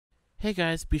Hey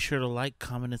guys, be sure to like,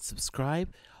 comment, and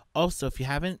subscribe. Also, if you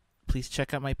haven't, please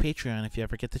check out my Patreon if you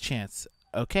ever get the chance.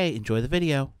 Okay, enjoy the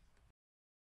video.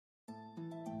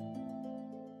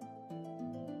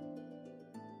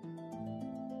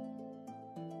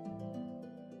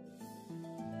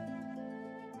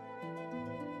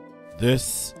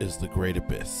 This is the Great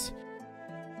Abyss.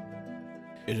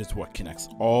 It is what connects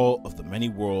all of the many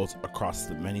worlds across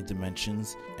the many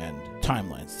dimensions and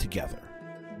timelines together.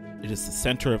 It is the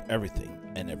center of everything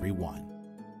and everyone.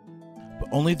 But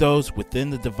only those within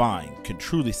the divine can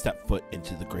truly step foot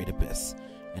into the Great Abyss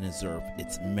and observe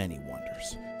its many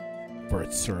wonders, for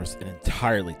it serves an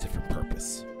entirely different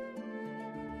purpose.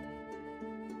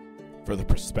 For the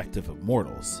perspective of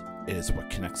mortals, it is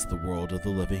what connects the world of the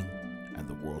living and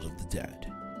the world of the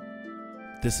dead.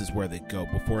 This is where they go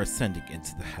before ascending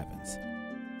into the heavens,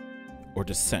 or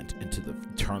descent into the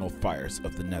eternal fires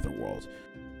of the netherworld,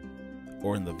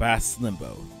 or in the vast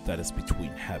limbo that is between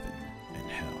heaven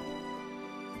and hell.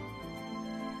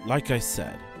 Like I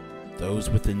said,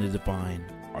 those within the divine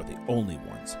are the only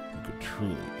ones who could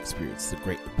truly experience the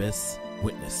Great Abyss,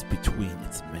 witness between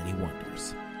its many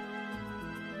wonders.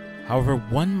 However,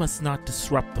 one must not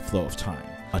disrupt the flow of time,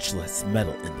 much less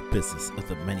meddle in the business of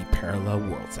the many parallel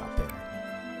worlds out there.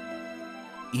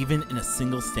 Even in a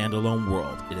single standalone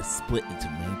world, it is split into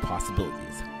many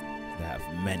possibilities that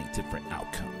have many different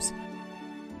outcomes.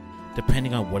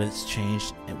 Depending on what is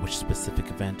changed and which specific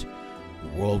event, the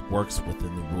world works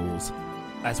within the rules,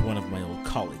 as one of my old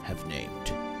colleagues have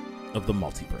named, of the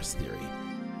multiverse theory.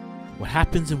 What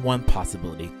happens in one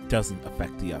possibility doesn't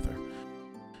affect the other,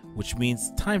 which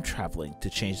means time traveling to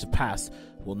change the past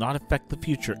will not affect the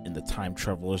future in the time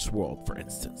traveler's world, for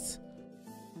instance.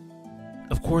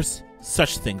 Of course,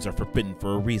 such things are forbidden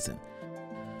for a reason.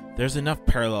 There's enough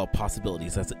parallel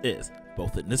possibilities as it is,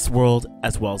 both in this world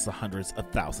as well as the hundreds of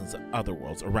thousands of other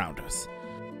worlds around us.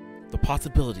 The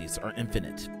possibilities are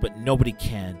infinite, but nobody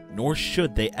can, nor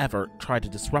should they ever, try to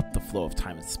disrupt the flow of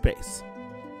time and space.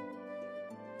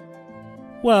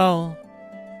 Well,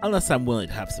 unless I'm willing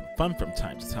to have some fun from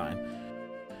time to time,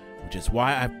 which is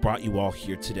why I've brought you all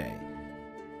here today.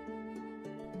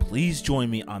 Please join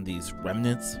me on these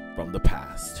remnants from the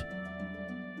past.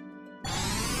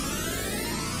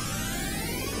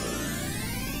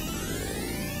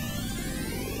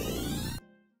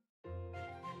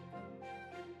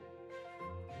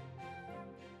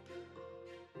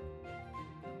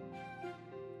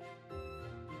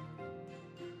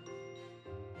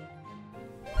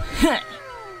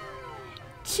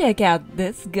 Check out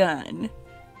this gun.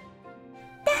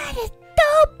 That is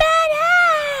so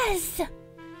badass!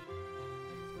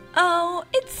 Oh,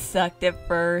 it sucked at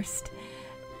first,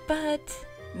 but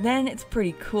then it's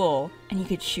pretty cool, and you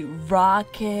could shoot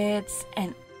rockets,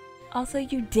 and also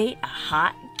you date a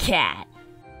hot cat.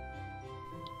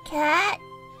 Cat?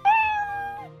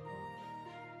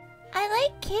 I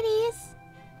like kitties.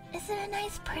 Is it a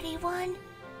nice pretty one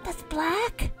that's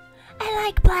black? I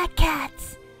like black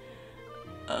cats.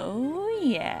 Oh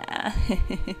yeah,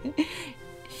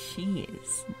 she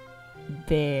is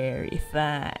very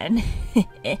fun.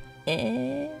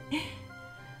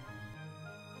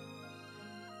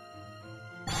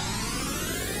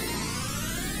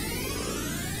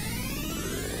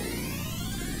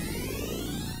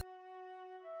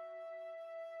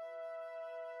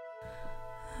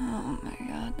 Oh my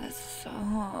god, that's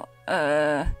so...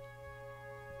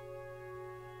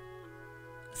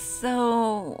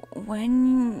 So,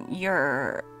 when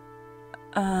you're...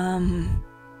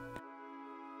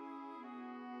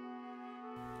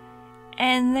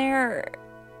 And they're...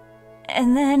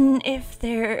 And then if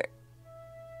they're...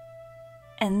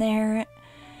 And they're...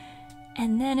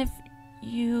 And then if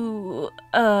you...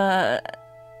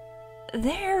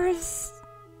 There's...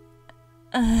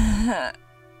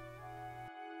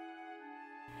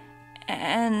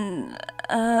 And...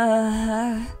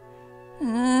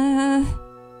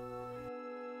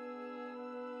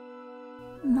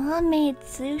 Mom made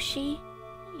sushi.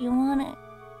 You wanna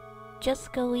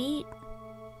just go eat?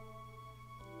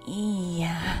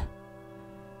 Yeah.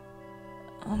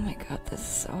 Oh my god, this is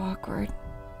so awkward.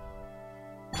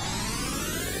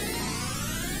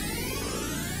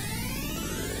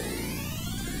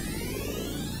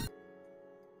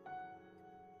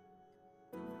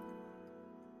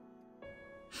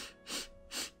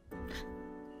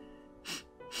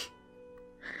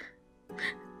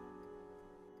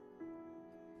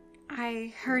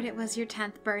 I heard it was your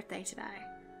 10th birthday today.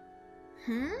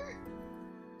 Oh.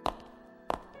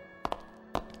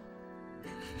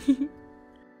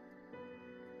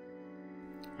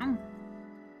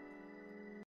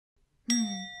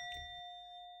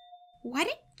 Why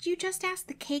did you just ask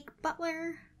the cake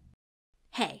butler?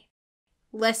 Hey,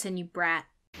 listen, you brat.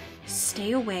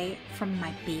 Stay away from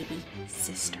my baby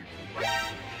sister.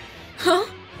 Huh?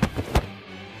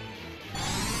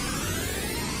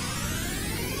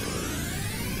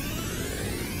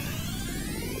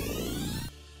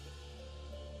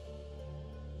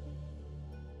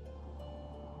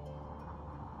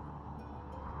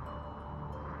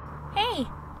 Hey,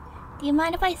 do you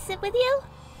mind if I sit with you?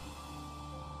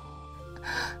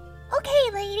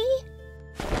 Okay, lady.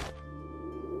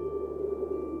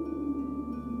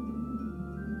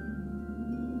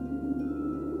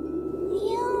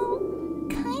 You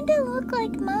kinda look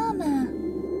like Mama.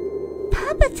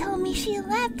 Papa told me she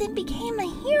left and became a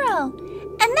hero,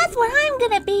 and that's what I'm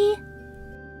gonna be.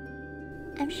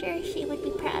 I'm sure she would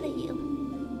be proud of you.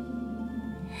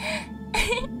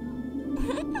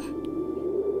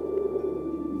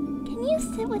 Can you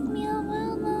sit with me a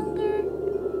while longer?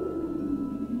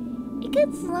 It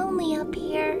gets lonely up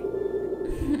here.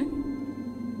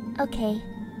 Okay.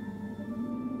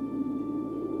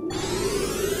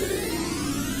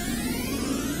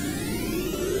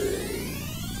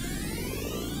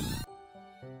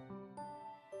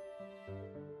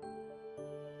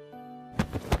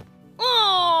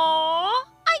 Aww,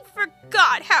 I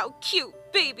forgot how cute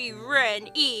baby Ren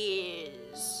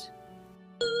is.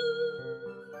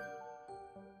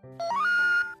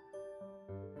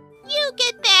 You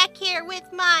get back here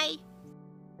with my...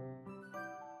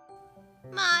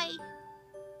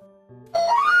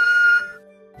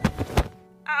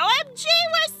 OMG,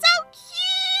 we're so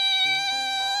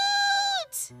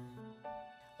cute!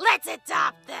 Let's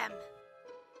adopt them.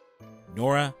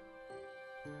 Nora,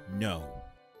 no.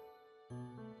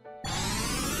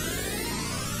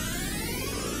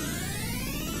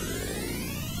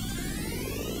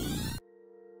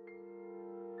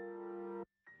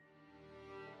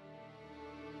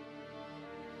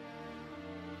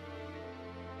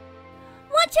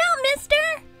 Watch out, mister!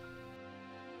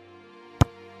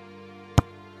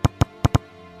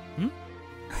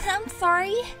 I'm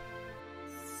sorry.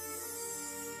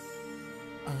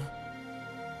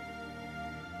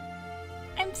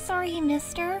 I'm sorry,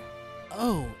 mister.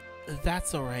 Oh,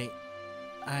 that's alright.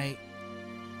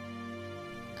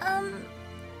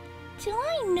 Do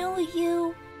I know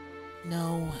you?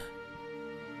 No.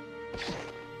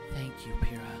 Thank you,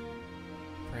 Pyrrha,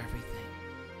 for everything.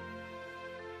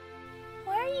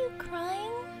 Why are you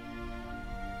crying?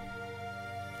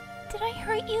 Did I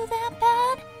hurt you that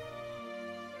bad?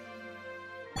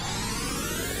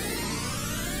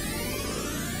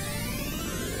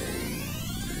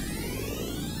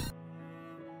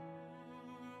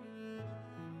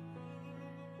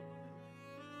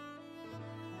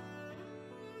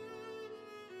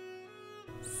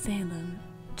 Salem,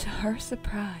 to her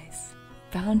surprise,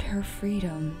 found her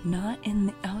freedom not in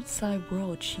the outside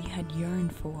world she had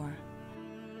yearned for,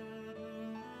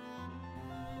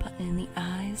 but in the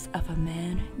eyes of a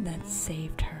man that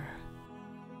saved her.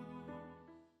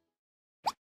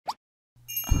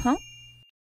 Huh?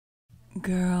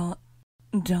 Girl,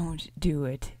 don't do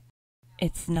it.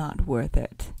 It's not worth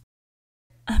it.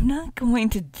 I'm not going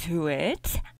to do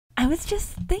it. I was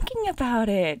just thinking about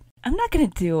it. I'm not going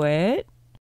to do it.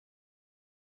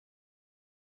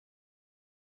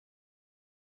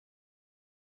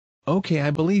 Okay, I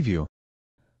believe you.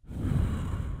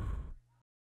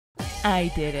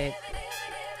 I did it.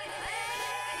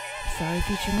 Sorry,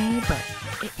 future me, but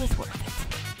it was worth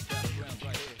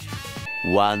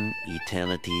it. One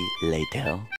eternity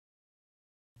later.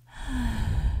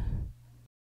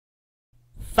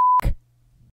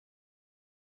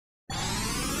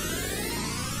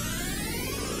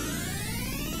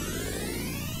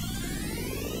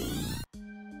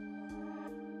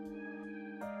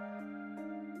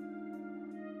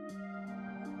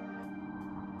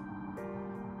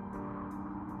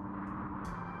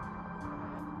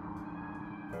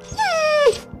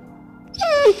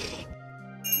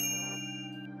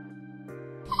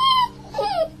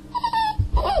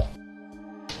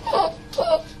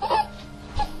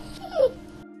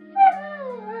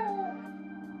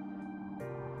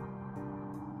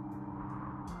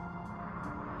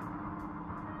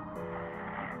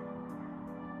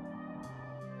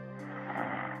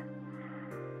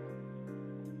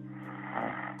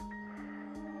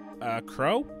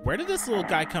 Crow? Where did this little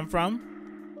guy come from?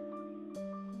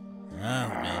 I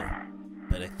don't know,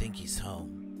 but I think he's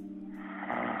home.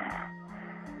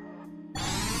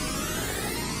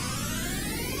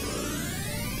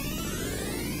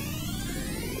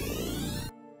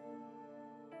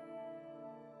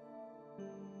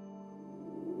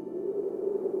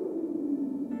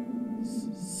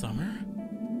 Summer?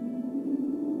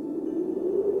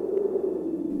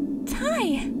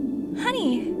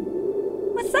 Honey,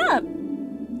 what's up?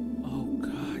 Oh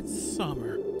God,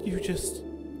 Summer,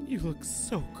 you look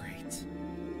so great.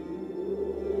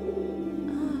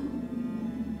 Oh,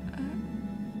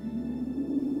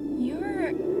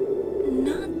 you're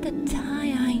not the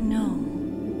Ty I know.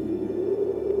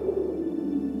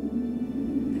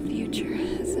 The future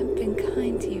hasn't been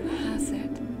kind to you, has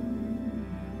it?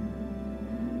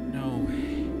 No,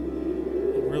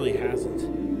 it really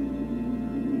hasn't.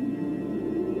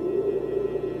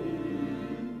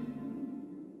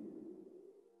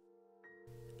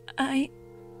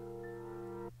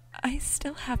 I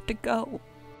still have to go.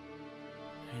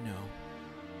 I know.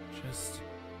 Just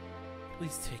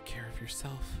please take care of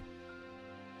yourself.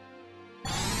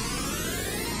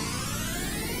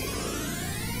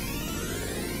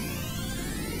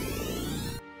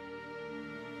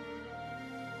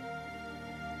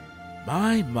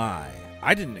 My,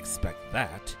 I didn't expect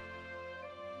that.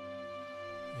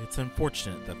 It's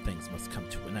unfortunate that things must come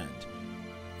to an end,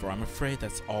 for I'm afraid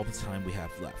that's all the time we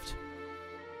have left.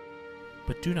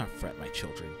 But do not fret, my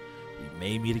children. We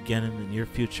may meet again in the near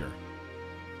future.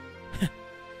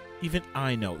 Even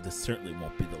I know this certainly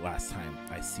won't be the last time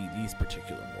I see these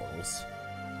particular mortals.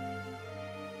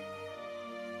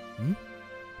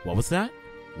 What was that?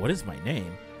 What is my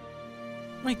name?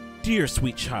 My dear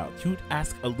sweet child, you'd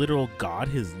ask a literal god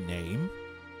his name?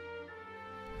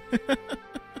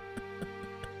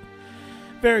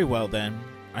 Very well then,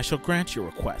 I shall grant your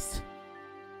request.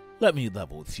 Let me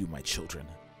level with you, my children.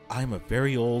 I'm a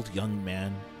very old young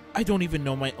man. I don't even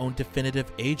know my own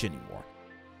definitive age anymore.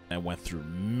 I went through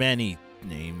many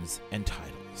names and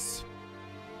titles.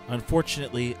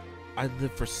 Unfortunately, I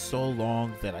lived for so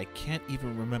long that I can't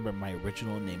even remember my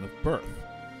original name of birth.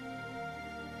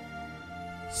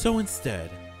 So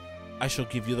instead, I shall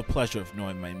give you the pleasure of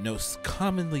knowing my most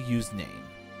commonly used name.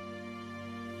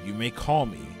 You may call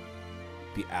me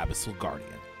the Abyssal Guardian.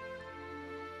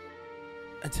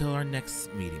 Until our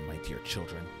next meeting, my dear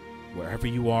children, wherever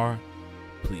you are,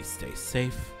 please stay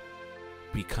safe,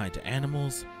 be kind to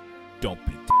animals, don't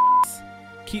be d***s,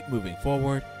 keep moving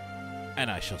forward, and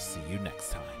I shall see you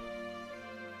next time.